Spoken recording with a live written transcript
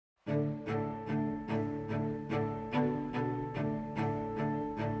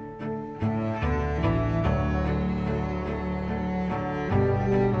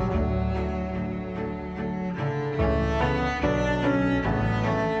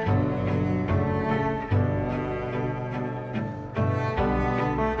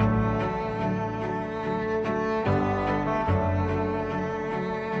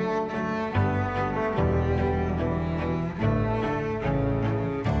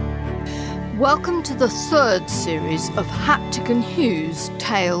Welcome to the third series of Haptic and Hughes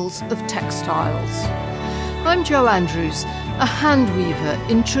Tales of Textiles. I'm Jo Andrews, a hand weaver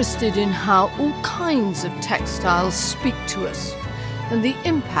interested in how all kinds of textiles speak to us and the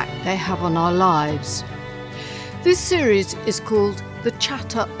impact they have on our lives. This series is called The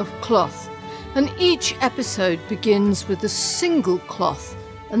Chatter of Cloth, and each episode begins with a single cloth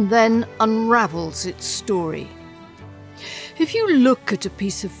and then unravels its story. If you look at a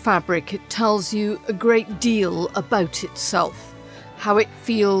piece of fabric, it tells you a great deal about itself, how it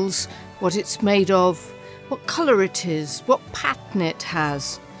feels, what it's made of, what colour it is, what pattern it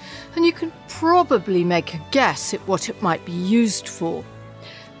has, and you can probably make a guess at what it might be used for.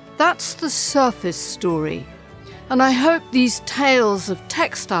 That's the surface story, and I hope these tales of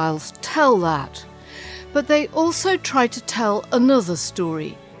textiles tell that. But they also try to tell another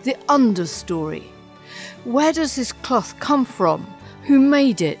story, the understory. Where does this cloth come from? Who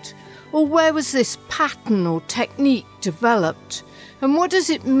made it? Or where was this pattern or technique developed? And what does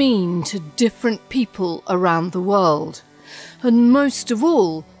it mean to different people around the world? And most of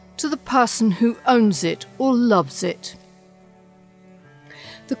all, to the person who owns it or loves it.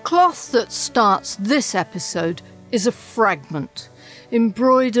 The cloth that starts this episode is a fragment,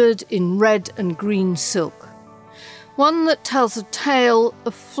 embroidered in red and green silk. One that tells a tale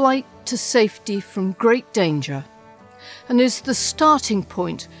of flight to safety from great danger, and is the starting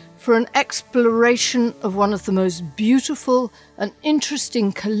point for an exploration of one of the most beautiful and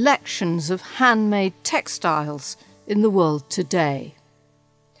interesting collections of handmade textiles in the world today.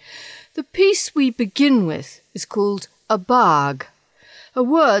 The piece we begin with is called a baag, a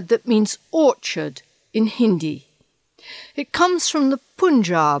word that means orchard in Hindi. It comes from the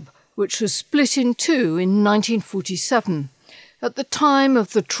Punjab, which was split in two in 1947, at the time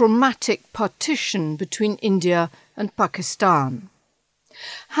of the traumatic partition between India and Pakistan.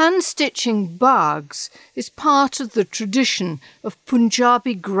 Hand-stitching baags is part of the tradition of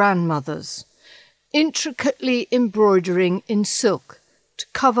Punjabi grandmothers, intricately embroidering in silk to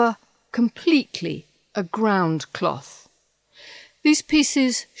cover completely a ground cloth. These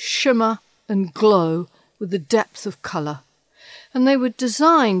pieces shimmer and glow with a depth of colour, and they were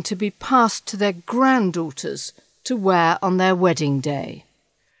designed to be passed to their granddaughters to wear on their wedding day.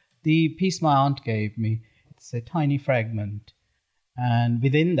 The piece my aunt gave me, it's a tiny fragment, and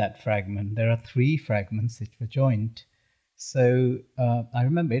within that fragment there are 3 fragments which were joined. So I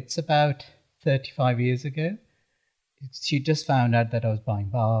remember it's about 35 years ago. She just found out that I was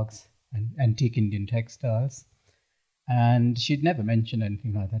buying baags and antique Indian textiles, and she'd never mentioned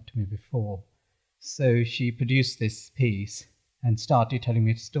anything like that to me before. So she produced this piece and started telling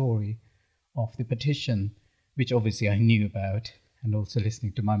me the story of the partition, which obviously I knew about, and also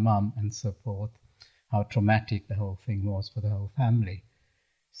listening to my mum and so forth, how traumatic the whole thing was for the whole family.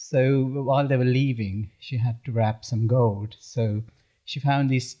 So while they were leaving, she had to wrap some gold. So she found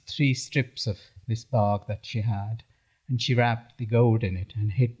these 3 strips of this baag that she had, and she wrapped the gold in it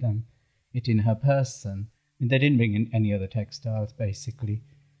and hid it in her person. And they didn't bring in any other textiles, basically.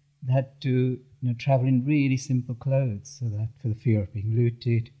 They had to travel in really simple clothes, so that for the fear of being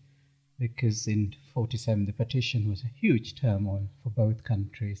looted, because in 1947 the partition was a huge turmoil for both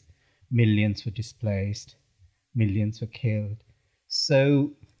countries. Millions were displaced, millions were killed.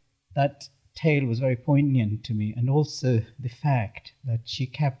 So that tale was very poignant to me, and also the fact that she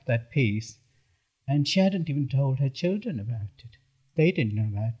kept that piece and she hadn't even told her children about it. They didn't know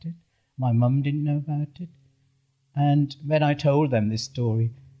about it. My mum didn't know about it. And when I told them this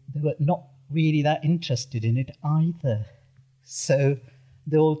story, they were not really that interested in it either. So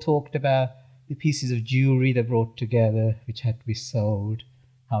they all talked about the pieces of jewellery they brought together, which had to be sold,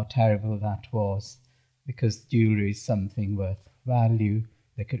 how terrible that was, because jewellery is something worth value.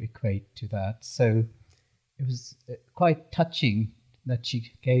 They could equate to that. So it was quite touching that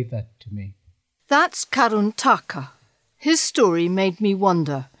she gave that to me. That's Karun Taka. His story made me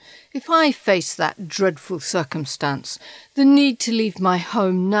wonder, if I face that dreadful circumstance, the need to leave my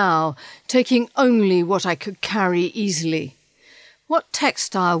home now, taking only what I could carry easily, what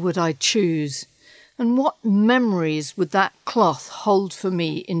textile would I choose, and what memories would that cloth hold for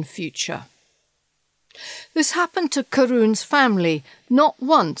me in future? This happened to Karun's family not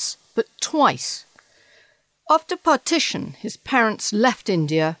once, but twice. After partition, his parents left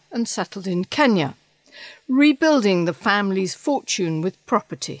India and settled in Kenya, rebuilding the family's fortune with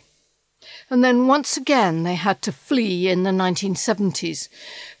property. And then once again they had to flee in the 1970s,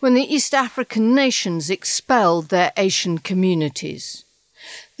 when the East African nations expelled their Asian communities.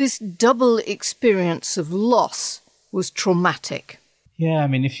 This double experience of loss was traumatic. Yeah, I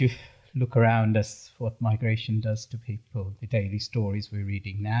mean, if you look around us, what migration does to people, the daily stories we're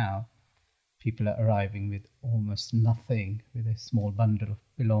reading now, people are arriving with almost nothing, with a small bundle of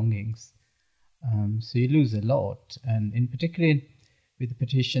belongings. So you lose a lot. And in particular, with the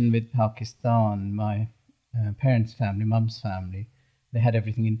partition with Pakistan, my parents' family, mum's family, they had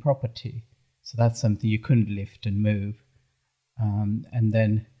everything in property. So that's something you couldn't lift and move. And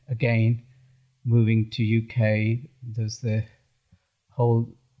then again, moving to UK, there's the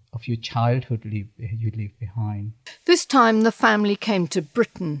whole of your childhood you leave behind. This time the family came to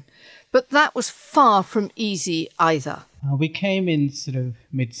Britain, but that was far from easy either. We came in sort of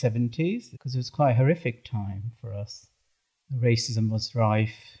mid-70s because it was quite a horrific time for us. Racism was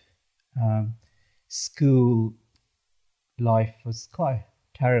rife. School life was quite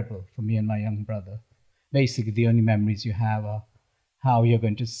terrible for me and my young brother. Basically, the only memories you have are how you're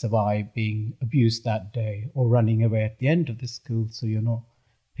going to survive being abused that day or running away at the end of the school so you're not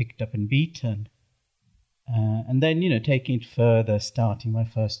picked up and beaten. And then, taking it further, starting my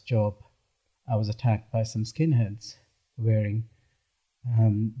first job, I was attacked by some skinheads wearing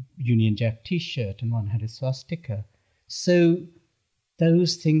Union Jack t-shirt, and one had a swastika. So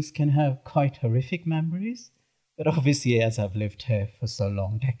those things can have quite horrific memories. But obviously, as I've lived here for so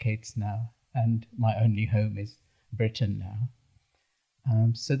long, decades now, and my only home is Britain now,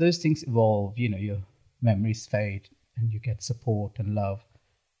 so those things evolve, your memories fade and you get support and love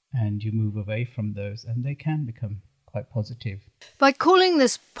and you move away from those and they can become quite positive. By calling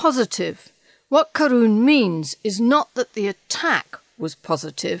this positive, what Karun means is not that the attack was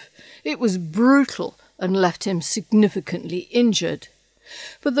positive, it was brutal and left him significantly injured.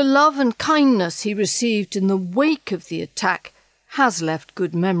 But the love and kindness he received in the wake of the attack has left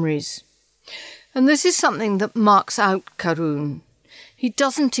good memories. And this is something that marks out Karun. He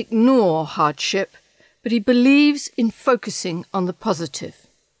doesn't ignore hardship, but he believes in focusing on the positive.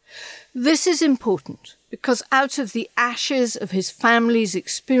 This is important because out of the ashes of his family's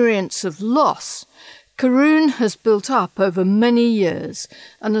experience of loss, Karun has built up over many years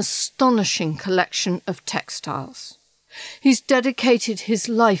an astonishing collection of textiles. He's dedicated his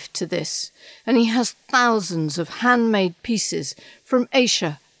life to this, and he has thousands of handmade pieces from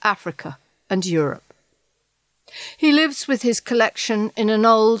Asia, Africa, and Europe. He lives with his collection in an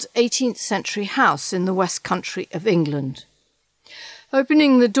old 18th century house in the West Country of England.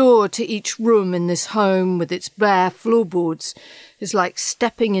 Opening the door to each room in this home with its bare floorboards is like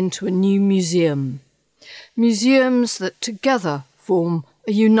stepping into a new museum. Museums that together form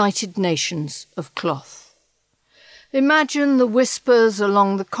a United Nations of cloth. Imagine the whispers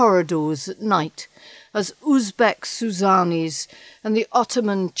along the corridors at night as Uzbek Suzanis and the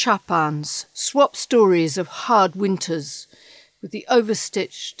Ottoman Chapans swap stories of hard winters with the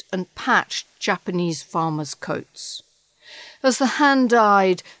overstitched and patched Japanese farmers' coats. As the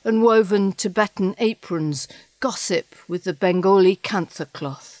hand-dyed and woven Tibetan aprons gossip with the Bengali kantha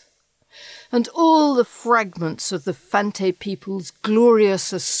cloth. And all the fragments of the Fante people's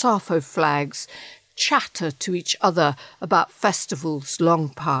glorious Asafo flags chatter to each other about festivals long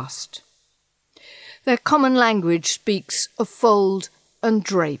past. Their common language speaks of fold and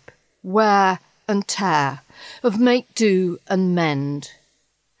drape, wear and tear, of make do and mend.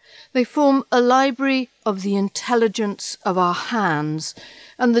 They form a library of the intelligence of our hands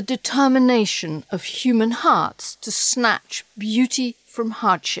and the determination of human hearts to snatch beauty from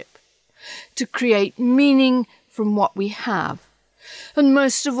hardship, to create meaning from what we have, and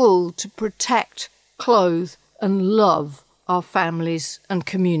most of all to protect, clothe and love our families and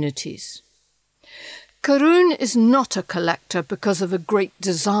communities. Karun is not a collector because of a great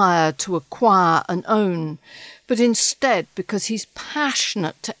desire to acquire and own, but instead because he's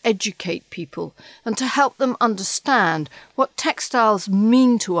passionate to educate people and to help them understand what textiles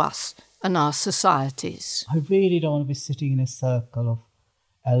mean to us and our societies. I really don't want to be sitting in a circle of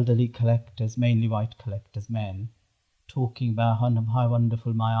elderly collectors, mainly white collectors, men, talking about how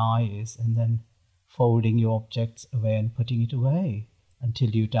wonderful my eye is and then folding your objects away and putting it away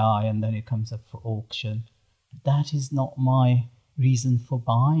until you die and then it comes up for auction. That is not my reason for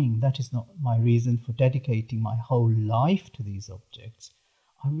buying. That is not my reason for dedicating my whole life to these objects.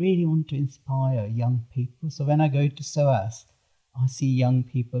 I really want to inspire young people. So when I go to SOAS, I see young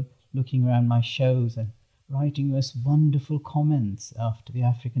people looking around my shows and writing most wonderful comments after the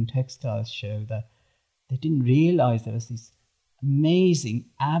African Textiles show that they didn't realize there was these amazing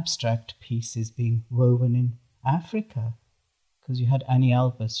abstract pieces being woven in Africa. Because you had Annie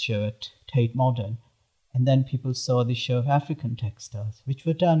Albers' show at Tate Modern, and then people saw the show of African textiles, which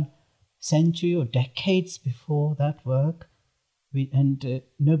were done century or decades before that work. Nobody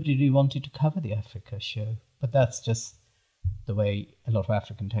really wanted to cover the Africa show, but that's just the way a lot of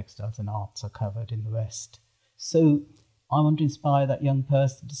African textiles and arts are covered in the West. So I want to inspire that young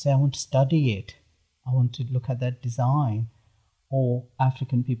person to say, I want to study it. I want to look at that design. Or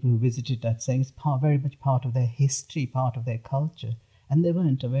African people who visited that, saying it's very much part of their history, part of their culture. And they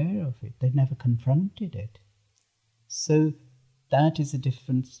weren't aware of it. They never confronted it. So that is a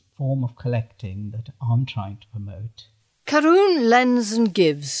different form of collecting that I'm trying to promote. Karun lends and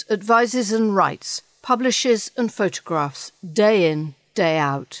gives, advises and writes, publishes and photographs, day in, day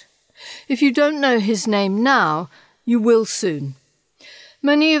out. If you don't know his name now, you will soon.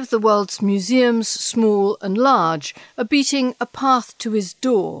 Many of the world's museums, small and large, are beating a path to his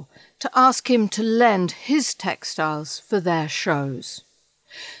door to ask him to lend his textiles for their shows.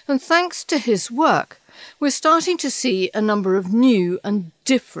 And thanks to his work, we're starting to see a number of new and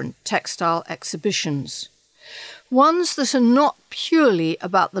different textile exhibitions. Ones that are not purely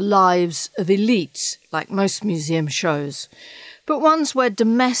about the lives of elites, like most museum shows, but ones where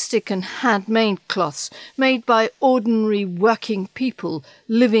domestic and handmade cloths made by ordinary working people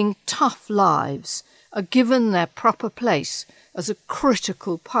living tough lives are given their proper place as a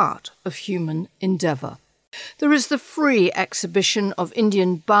critical part of human endeavour. There is the free exhibition of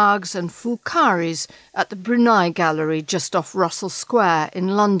Indian bags and fulkaris at the Brunei Gallery just off Russell Square in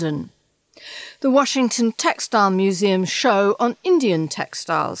London. The Washington Textile Museum show on Indian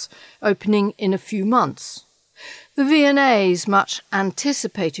textiles, opening in a few months. The V&A's much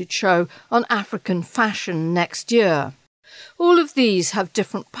anticipated show on African fashion next year. All of these have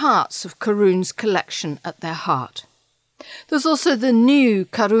different parts of Karun's collection at their heart. There's also the new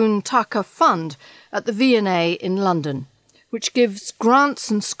Karun Taka Fund at the V&A in London, which gives grants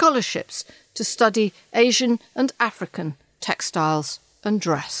and scholarships to study Asian and African textiles and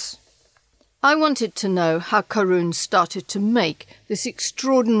dress. I wanted to know how Karun started to make this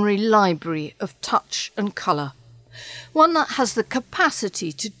extraordinary library of touch and colour, one that has the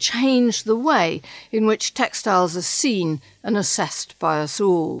capacity to change the way in which textiles are seen and assessed by us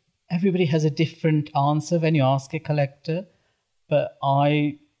all. Everybody has a different answer when you ask a collector, but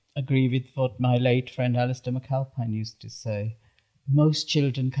I agree with what my late friend Alistair McAlpine used to say. Most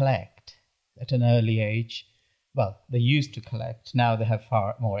children collect at an early age. Well, they used to collect. Now they have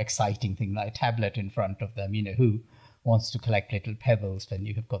far more exciting things like a tablet in front of them. You know, who wants to collect little pebbles when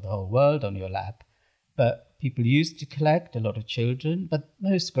you have got the whole world on your lap? But people used to collect, a lot of children, but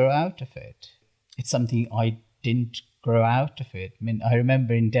most grow out of it. It's something I didn't grow out of it. I mean, I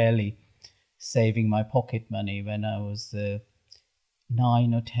remember in Delhi saving my pocket money when I was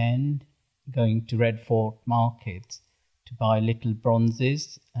 9 or 10, going to Red Fort markets to buy little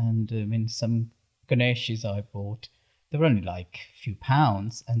bronzes, and some Ganeshis I bought, they were only like a few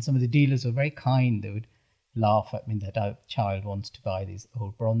pounds, and some of the dealers were very kind. They would laugh at me that our child wants to buy these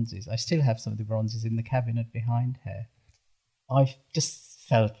old bronzes. I still have some of the bronzes in the cabinet behind here. I've just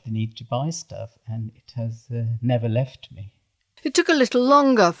felt the need to buy stuff, and it has never left me. It took a little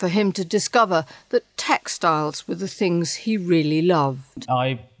longer for him to discover that textiles were the things he really loved.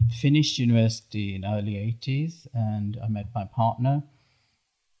 I finished university in early 80s, and I met my partner,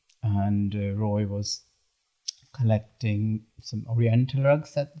 and Roy was collecting some Oriental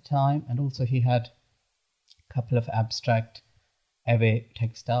rugs at the time, and also he had a couple of abstract Ewe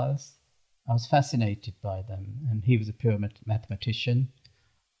textiles. I was fascinated by them, and he was a pure mathematician,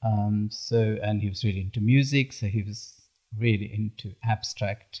 and he was really into music, so he was really into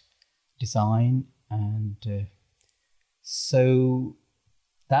abstract design, and so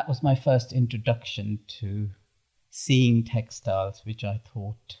that was my first introduction to seeing textiles, which I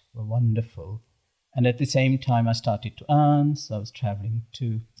thought were wonderful. And at the same time I started to earn, so I was traveling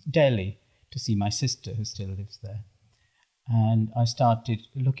to Delhi to see my sister who still lives there, and I started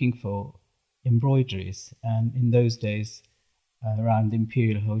looking for embroideries. And in those days around the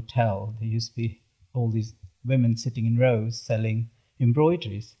Imperial Hotel there used to be all these women sitting in rows selling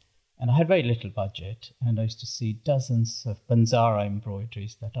embroideries, and I had very little budget, and I used to see dozens of Banzara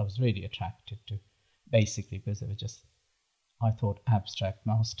embroideries that I was really attracted to, basically because they were just, I thought, abstract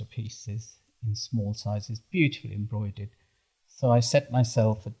masterpieces in small sizes, beautifully embroidered. So I set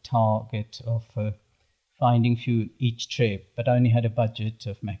myself a target of finding few each trip, but I only had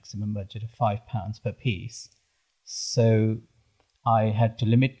a maximum budget of £5 per piece. So I had to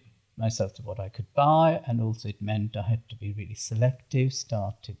limit myself to what I could buy, and also it meant I had to be really selective,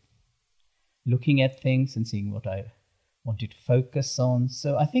 started looking at things and seeing what I wanted to focus on.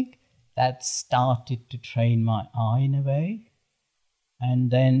 So I think that started to train my eye in a way.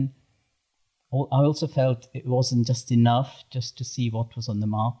 And then I also felt it wasn't just enough just to see what was on the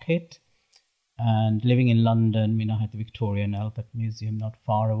market. And living in London, I had the Victoria and Albert Museum not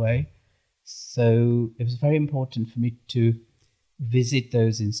far away. So it was very important for me to visit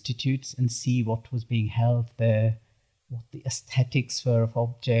those institutes and see what was being held there, what the aesthetics were of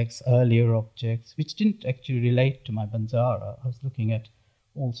objects, earlier objects, which didn't actually relate to my Banzara. I was looking at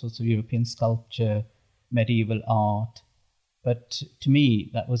all sorts of European sculpture, medieval art. But to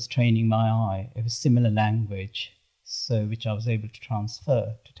me, that was training my eye. It was similar language, so which I was able to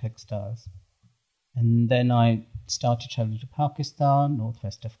transfer to textiles. And then I started traveling to Pakistan,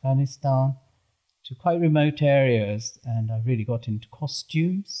 northwest Afghanistan, to quite remote areas, and I really got into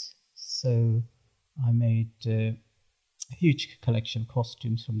costumes. So I made a huge collection of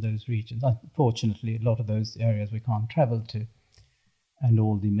costumes from those regions. Unfortunately, a lot of those areas we can't travel to, and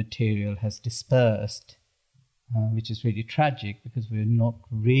all the material has dispersed, which is really tragic because we're not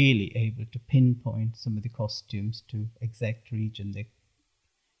really able to pinpoint some of the costumes to exact region they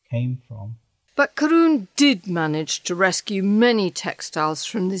came from. But Karun did manage to rescue many textiles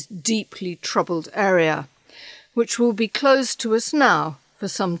from this deeply troubled area, which will be closed to us now for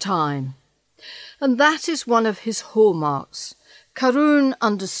some time. And that is one of his hallmarks. Karun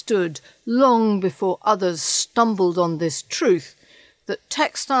understood long before others stumbled on this truth that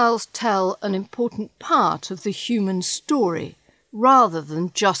textiles tell an important part of the human story, rather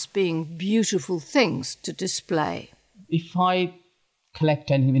than just being beautiful things to display. If I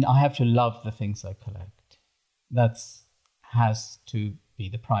collect anything, I have to love the things I collect. That has to be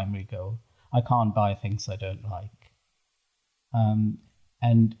the primary goal. I can't buy things I don't like.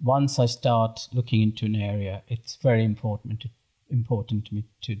 And once I start looking into an area, it's very important to me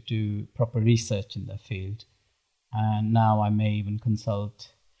to do proper research in the field. And now I may even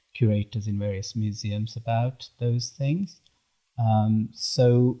consult curators in various museums about those things.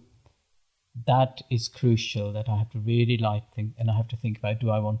 So that is crucial, that I have to really like things, and I have to think about, do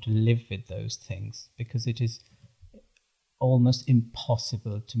I want to live with those things? Because it is almost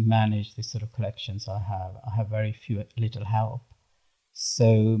impossible to manage the sort of collections I have. I have very little help.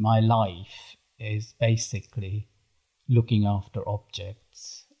 So my life is basically looking after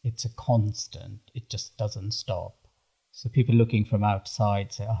objects. It's a constant. It just doesn't stop. So people looking from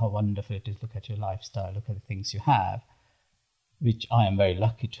outside say, oh, how wonderful it is. Look at your lifestyle. Look at the things you have, which I am very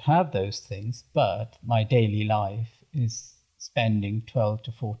lucky to have those things. But my daily life is spending 12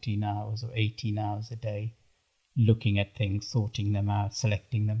 to 14 hours or 18 hours a day looking at things, sorting them out,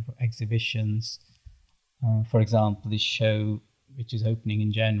 selecting them for exhibitions. For example, this show, which is opening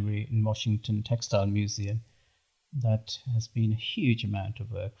in January in Washington Textile Museum, that has been a huge amount of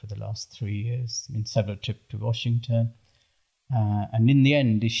work for the last 3 years. I mean, several trips to Washington. And in the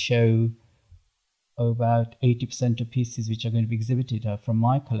end, this show, about 80% of pieces which are going to be exhibited are from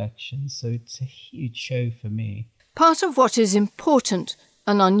my collection. So it's a huge show for me. Part of what is important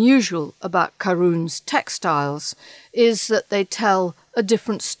and unusual about Karun's textiles is that they tell a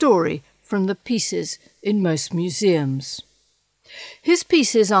different story from the pieces in most museums. His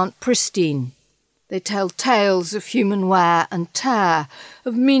pieces aren't pristine. They tell tales of human wear and tear,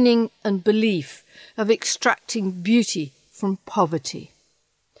 of meaning and belief, of extracting beauty from poverty.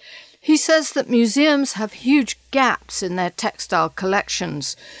 He says that museums have huge gaps in their textile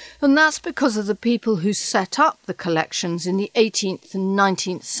collections, and that's because of the people who set up the collections in the 18th and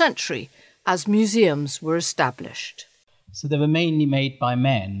 19th century as museums were established. So they were mainly made by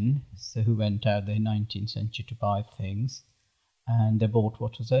men, so who went out there in the 19th century to buy things, and they bought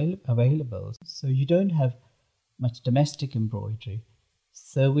what was available. So you don't have much domestic embroidery.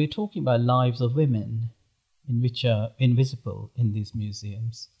 So we're talking about lives of women which are invisible in these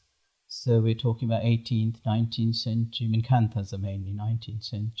museums. So we're talking about 18th, 19th century, I mean, kanthas are mainly 19th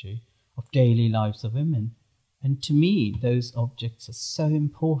century, of daily lives of women. And to me, those objects are so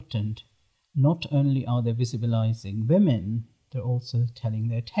important. Not only are they visibilizing women, they're also telling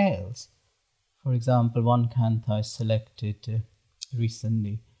their tales. For example, one kantha I selected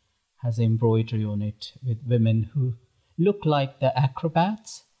recently has embroidery on it with women who look like they're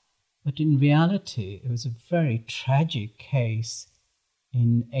acrobats, but in reality, it was a very tragic case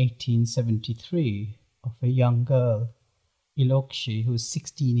in 1873 of a young girl, Ilokshi, who was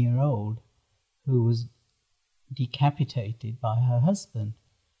 16-year-old, who was decapitated by her husband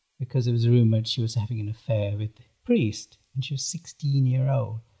because it was rumored she was having an affair with the priest, and she was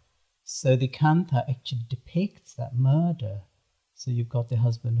 16-year-old. So the kantha actually depicts that murder. So you've got the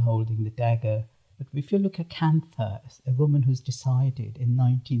husband holding the dagger. But if you look at kantha, a woman who's decided in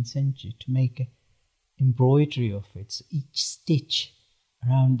 19th century to make an embroidery of it, so each stitch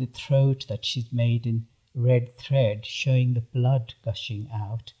around the throat that she's made in red thread, showing the blood gushing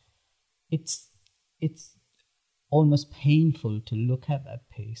out. It's almost painful to look at that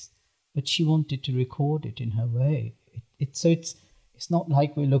piece, but she wanted to record it in her way. It's not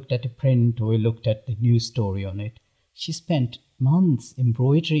like we looked at a print or we looked at the news story on it. She spent months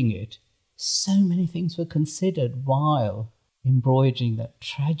embroidering it so many things were considered while embroidering that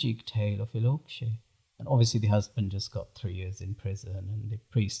tragic tale of Ilokshi. And obviously the husband just got 3 years in prison, and the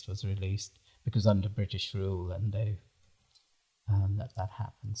priest was released because under British rule, and that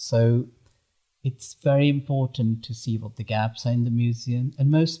happened. So it's very important to see what the gaps are in the museum, and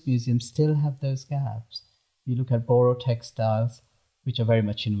most museums still have those gaps. You look at Boro textiles, which are very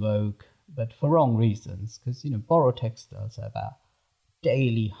much in vogue, but for wrong reasons, because Boro textiles are about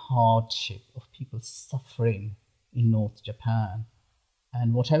daily hardship of people suffering in North Japan.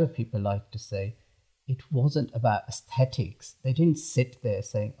 And whatever people like to say, it wasn't about aesthetics. They didn't sit there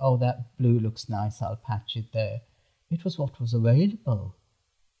saying, oh, that blue looks nice, I'll patch it there. It was what was available.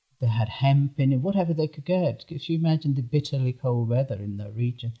 They had hemp in it, whatever they could get. If you imagine the bitterly cold weather in the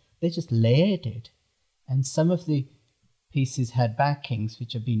region, they just layered it. And some of the pieces had backings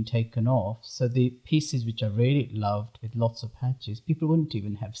which have been taken off. So the pieces which are really loved with lots of patches, people wouldn't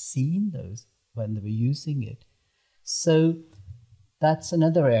even have seen those when they were using it. So that's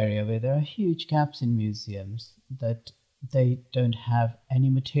another area where there are huge gaps in museums, that they don't have any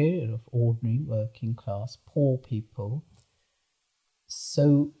material of ordinary working class, poor people.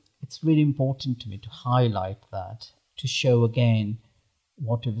 So it's really important to me to highlight that, to show again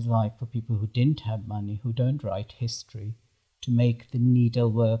what it was like for people who didn't have money, who don't write history, to make the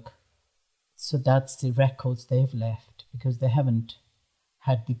needlework. So that's the records they've left, because they haven't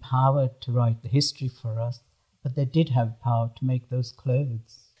had the power to write the history for us, but they did have power to make those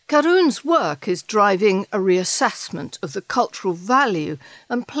clothes. Karun's work is driving a reassessment of the cultural value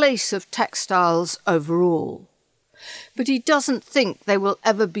and place of textiles overall. But he doesn't think they will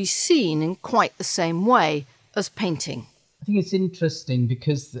ever be seen in quite the same way as painting. I think it's interesting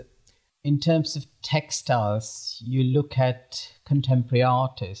because in terms of textiles, you look at contemporary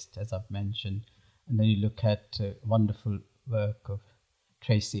artists, as I've mentioned, and then you look at wonderful work of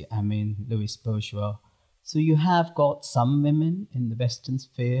Tracy Amin, Louise Bourgeois. So you have got some women in the Western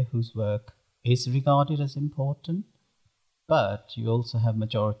sphere whose work is regarded as important, but you also have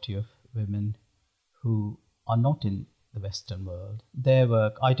majority of women who are not in the Western world. Their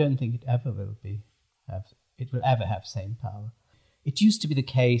work, I don't think it ever will have same power. It used to be the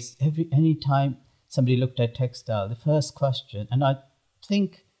case any time somebody looked at textile, the first question, and I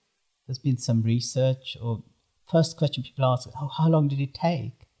think there's been some research, or first question people ask, how long did it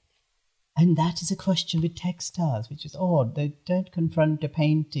take? And that is a question with textiles, which is odd. They don't confront a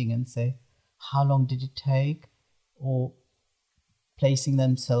painting and say, how long did it take? Or placing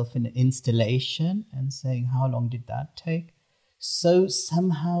themselves in an installation and saying, how long did that take? So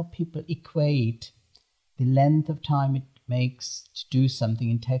somehow people equate the length of time it makes to do something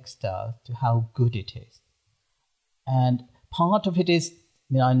in textile to how good it is. And part of it is,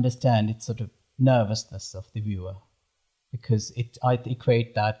 I understand it's sort of nervousness of the viewer, because I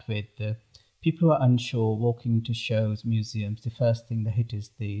equate that with the people who are unsure walking to shows, museums, the first thing they hit is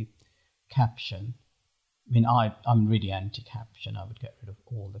the caption. I'm really anti-caption. I would get rid of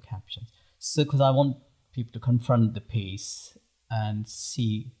all the captions. So, because I want people to confront the piece and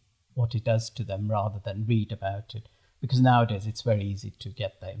see what it does to them rather than read about it. Because nowadays it's very easy to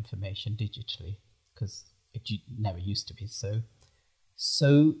get that information digitally, because it never used to be so.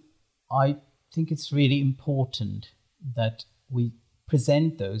 So I think it's really important that we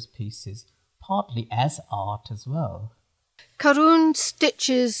present those pieces partly as art as well. Karun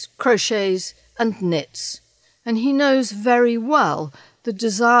stitches, crochets and knits, and he knows very well the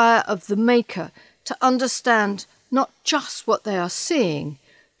desire of the maker to understand not just what they are seeing,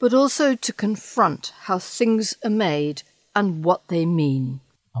 but also to confront how things are made and what they mean.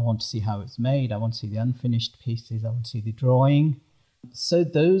 I want to see how it's made, I want to see the unfinished pieces, I want to see the drawing. So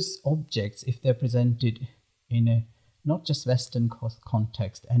those objects, if they're presented in a not just Western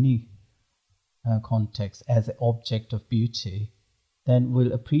context, any context as an object of beauty, then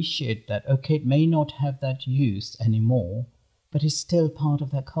we'll appreciate that, okay, it may not have that use anymore, but it's still part of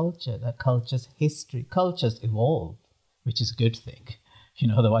that culture's history. Cultures evolve, which is a good thing.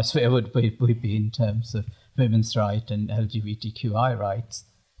 Otherwise where would we be in terms of women's rights and LGBTQI rights?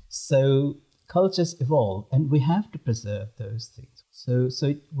 So cultures evolve, and we have to preserve those things.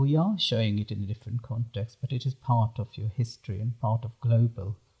 So we are showing it in a different context, but it is part of your history and part of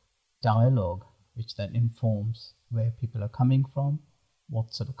global dialogue, which then informs where people are coming from,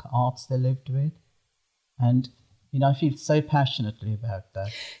 what sort of arts they lived with. And, I feel so passionately about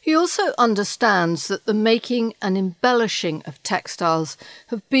that. He also understands that the making and embellishing of textiles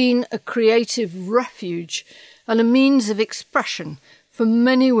have been a creative refuge and a means of expression for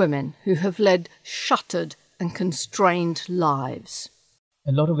many women who have led shuttered and constrained lives.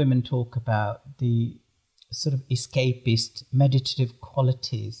 A lot of women talk about the sort of escapist, meditative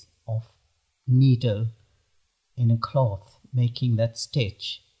qualities of needle in a cloth, making that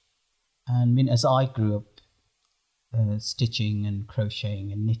stitch. And I mean, as I grew up stitching and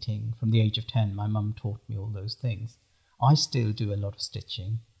crocheting and knitting from the age of 10, my mum taught me all those things. I still do a lot of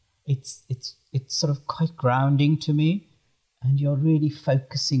stitching. It's sort of quite grounding to me, and you're really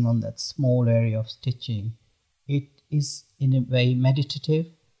focusing on that small area of stitching. It is in a way meditative,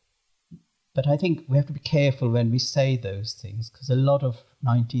 but I think we have to be careful when we say those things, because a lot of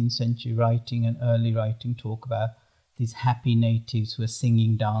 19th century writing and early writing talk about these happy natives who are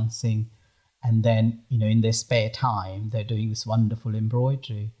singing, dancing, and then, in their spare time, they're doing this wonderful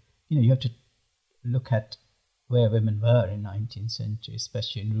embroidery. You have to look at where women were in 19th century,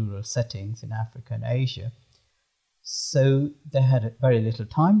 especially in rural settings in Africa and Asia. So they had very little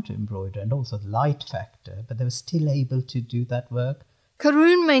time to embroider, and also the light factor, but they were still able to do that work.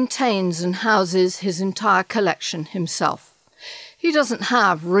 Karun maintains and houses his entire collection himself. He doesn't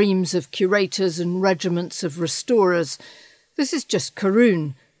have reams of curators and regiments of restorers. This is just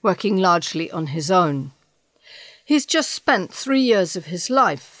Karun, working largely on his own. He's just spent 3 years of his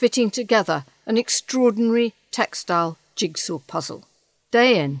life fitting together an extraordinary textile jigsaw puzzle.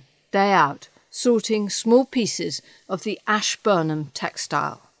 Day in, day out, sorting small pieces of the Ashburnham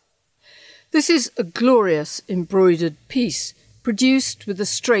textile. This is a glorious embroidered piece, produced with a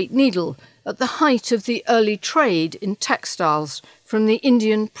straight needle at the height of the early trade in textiles from the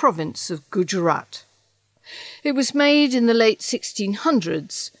Indian province of Gujarat. It was made in the late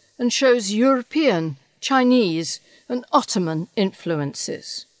 1600s and shows European, Chinese and Ottoman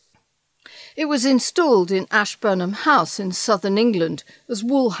influences. It was installed in Ashburnham House in southern England as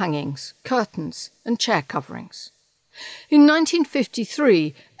wall hangings, curtains and chair coverings. In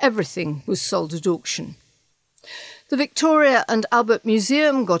 1953, everything was sold at auction. The Victoria and Albert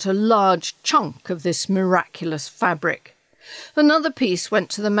Museum got a large chunk of this miraculous fabric. Another piece went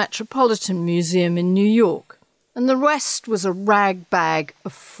to the Metropolitan Museum in New York, and the rest was a rag bag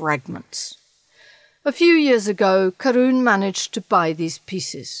of fragments. A few years ago, Karun managed to buy these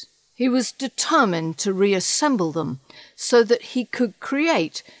pieces. He was determined to reassemble them so that he could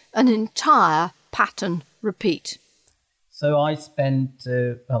create an entire pattern repeat. So I spent,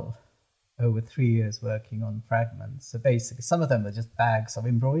 over 3 years working on fragments. So basically, some of them were just bags of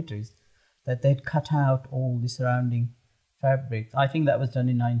embroideries that they'd cut out all the surrounding fabrics. I think that was done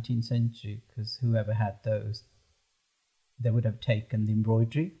in 19th century, because whoever had those, they would have taken the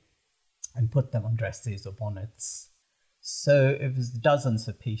embroidery and put them on dresses or bonnets. So it was dozens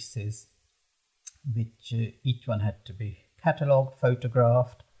of pieces, which each one had to be catalogued,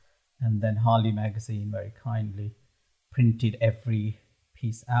 photographed, and then Harley Magazine very kindly printed every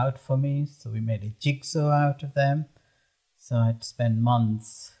piece out for me. So we made a jigsaw out of them. So I had to spend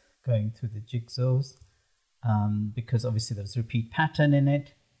months going through the jigsaws, because obviously there was a repeat pattern in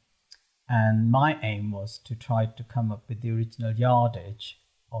it. And my aim was to try to come up with the original yardage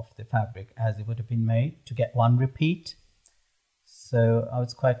of the fabric as it would have been made, to get one repeat. So I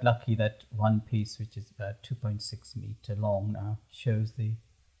was quite lucky that one piece, which is about 2.6 meter long now, shows the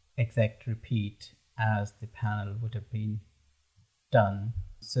exact repeat as the panel would have been done.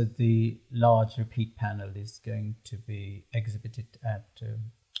 So the large repeat panel is going to be exhibited at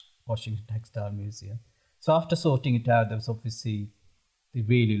Washington Textile Museum. So after sorting it out, there was obviously the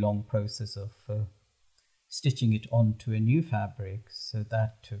really long process of stitching it onto a new fabric. So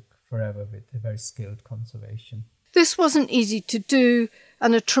that took forever with a very skilled conservation. This wasn't easy to do,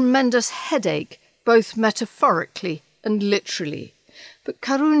 and a tremendous headache, both metaphorically and literally. But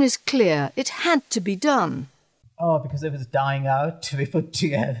Karun is clear it had to be done. Oh, because it was dying out to be put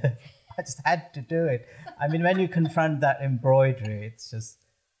together. I just had to do it. I mean, when you confront that embroidery, it's just,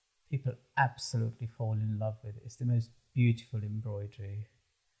 people absolutely fall in love with it. It's the most beautiful embroidery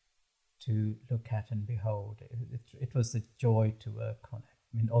to look at and behold. It was a joy to work on it.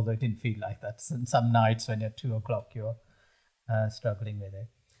 I mean, although it didn't feel like that. Some nights when at 2 o'clock you're struggling with it.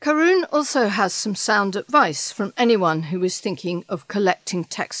 Karun also has some sound advice from anyone who is thinking of collecting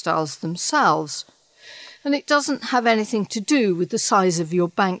textiles themselves. And it doesn't have anything to do with the size of your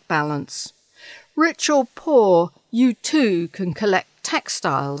bank balance. Rich or poor, you too can collect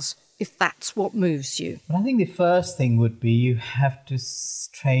textiles if that's what moves you. But I think the first thing would be you have to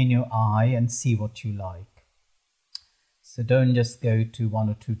train your eye and see what you like. So don't just go to 1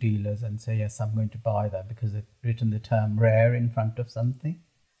 or 2 dealers and say, yes, I'm going to buy that because they've written the term rare in front of something.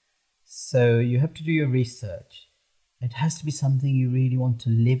 So you have to do your research. It has to be something you really want to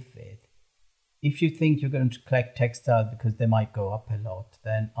live with. If you think you're going to collect textiles because they might go up a lot,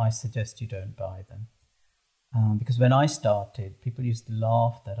 then I suggest you don't buy them. Because when I started, people used to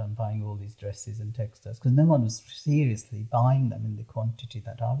laugh that I'm buying all these dresses and textiles because no one was seriously buying them in the quantity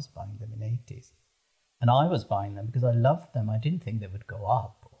that I was buying them in the 80s. And I was buying them because I loved them. I didn't think they would go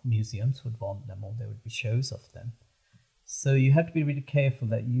up, or museums would want them, or there would be shows of them. So you have to be really careful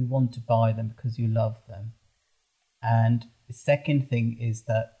that you want to buy them because you love them. And the second thing is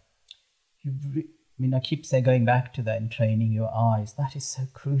that I keep saying, going back to that and training your eyes, that is so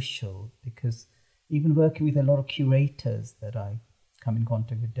crucial, because even working with a lot of curators that I come in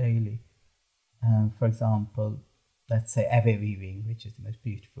contact with daily, for example, let's say Ewe weaving, which is the most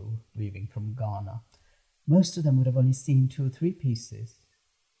beautiful weaving from Ghana, most of them would have only seen 2 or 3 pieces.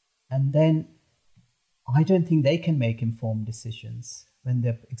 And then I don't think they can make informed decisions when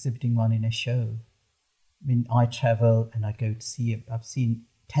they're exhibiting one in a show. I mean, I travel and I go to see it. I've seen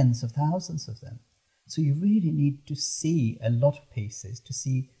tens of thousands of them. So you really need to see a lot of pieces to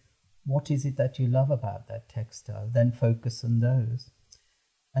see what is it that you love about that textile, then focus on those.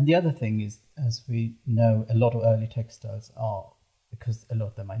 And the other thing is, as we know, a lot of early textiles are, because a lot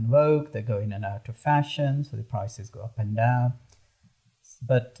of them are in vogue, they go in and out of fashion, so the prices go up and down.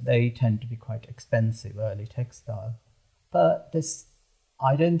 But they tend to be quite expensive, early textile. But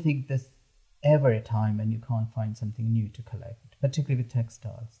I don't think there's ever a time when you can't find something new to collect, particularly with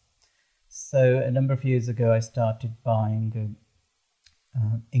textiles. So a number of years ago, I started buying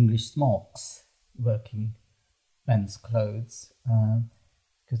English smocks, working men's clothes,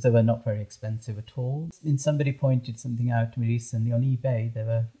 because they were not very expensive at all. And somebody pointed something out to me recently on eBay.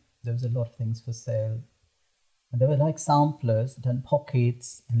 There was a lot of things for sale. And they were like samplers, done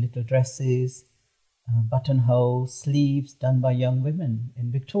pockets and little dresses, buttonholes, sleeves done by young women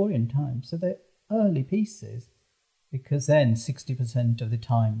in Victorian times. So they're early pieces, because then 60% of the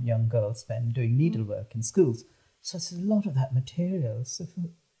time young girls spend doing needlework in schools. So there's a lot of that material. So for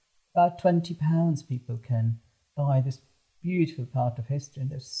about £20, people can buy this beautiful part of history,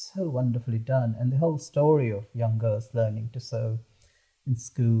 and they're so wonderfully done. And the whole story of young girls learning to sew in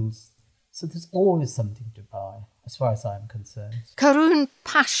schools. So there's always something to buy, as far as I'm concerned. Karun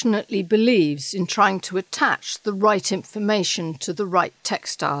passionately believes in trying to attach the right information to the right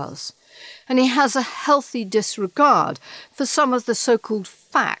textiles, and he has a healthy disregard for some of the so-called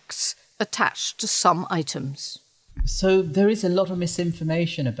facts attached to some items. So there is a lot of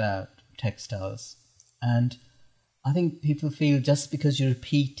misinformation about textiles, and I think people feel just because you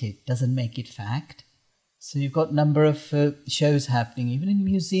repeat it doesn't make it fact. So you've got a number of shows happening, even in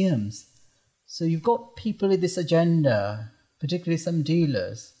museums. So you've got people with this agenda, particularly some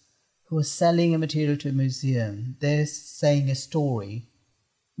dealers, who are selling a material to a museum. They're saying a story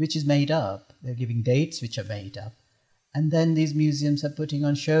which is made up. They're giving dates which are made up. And then these museums are putting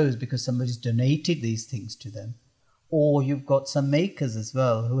on shows because somebody's donated these things to them. Or you've got some makers as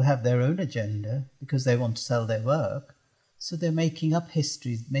well who have their own agenda because they want to sell their work. So they're making up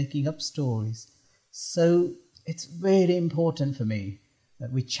histories, making up stories. So it's really important for me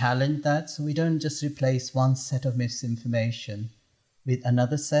that we challenge that, so we don't just replace one set of misinformation with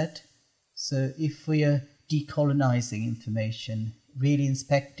another set. So if we are decolonizing information, really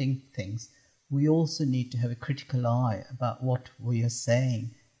inspecting things, we also need to have a critical eye about what we are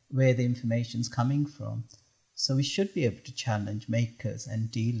saying, where the information's coming from. So we should be able to challenge makers and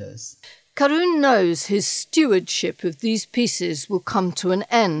dealers. Karun knows his stewardship of these pieces will come to an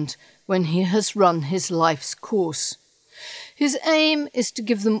end when he has run his life's course. His aim is to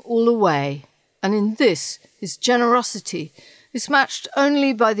give them all away, and in this his generosity is matched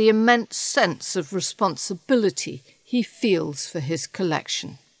only by the immense sense of responsibility he feels for his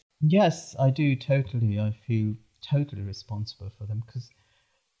collection. Yes, I do totally. I feel totally responsible for them because,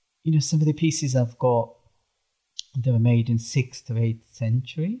 some of the pieces I've got, they were made in 6th or 8th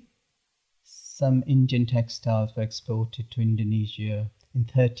century. Some Indian textiles were exported to Indonesia in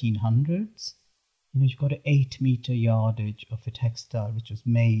 1300s. You've got an 8-meter yardage of a textile which was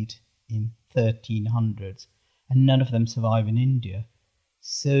made in 1300s, and none of them survive in India.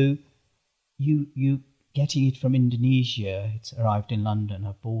 So you getting it from Indonesia, it's arrived in London,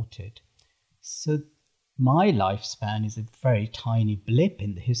 I bought it. So my lifespan is a very tiny blip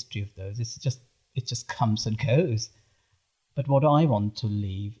in the history of those. It just comes and goes. But what I want to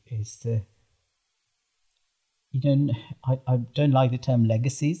leave is I don't like the term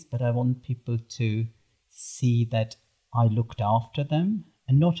legacies, but I want people to see that I looked after them,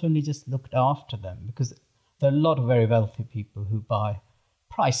 and not only just looked after them, because there are a lot of very wealthy people who buy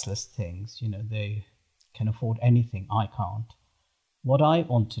priceless things. They can afford anything. I can't. What I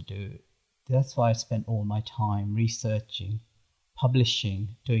want to do, that's why I spent all my time researching,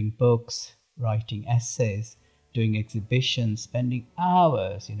 publishing, doing books, writing essays, doing exhibitions, spending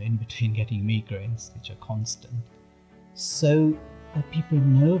hours, in between getting migraines, which are constant. So that people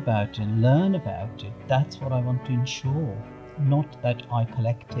know about it and learn about it, that's what I want to ensure, not that I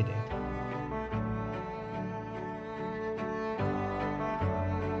collected it.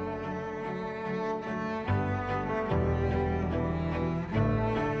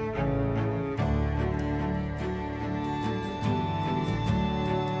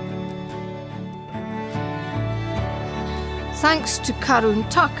 Thanks to Karun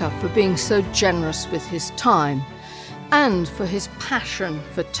Taka for being so generous with his time and for his passion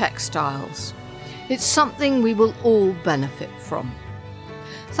for textiles. It's something we will all benefit from.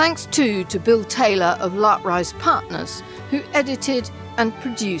 Thanks too to Bill Taylor of Larkrise Partners, who edited and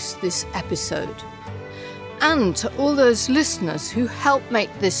produced this episode. And to all those listeners who helped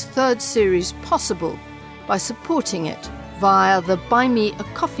make this third series possible by supporting it via the Buy Me a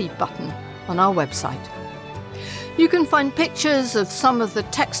Coffee button on our website. You can find pictures of some of the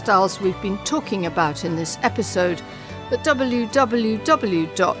textiles we've been talking about in this episode at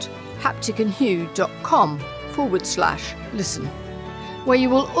www.hapticandhue.com/listen, where you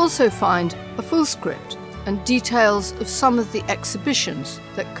will also find a full script and details of some of the exhibitions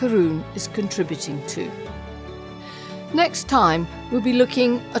that Karun is contributing to. Next time, we'll be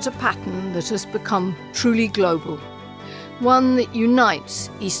looking at a pattern that has become truly global, one that unites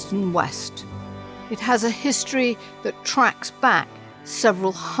East and West. It has a history that tracks back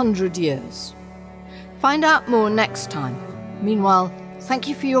several hundred years. Find out more next time. Meanwhile, thank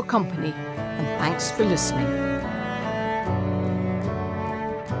you for your company and thanks for listening.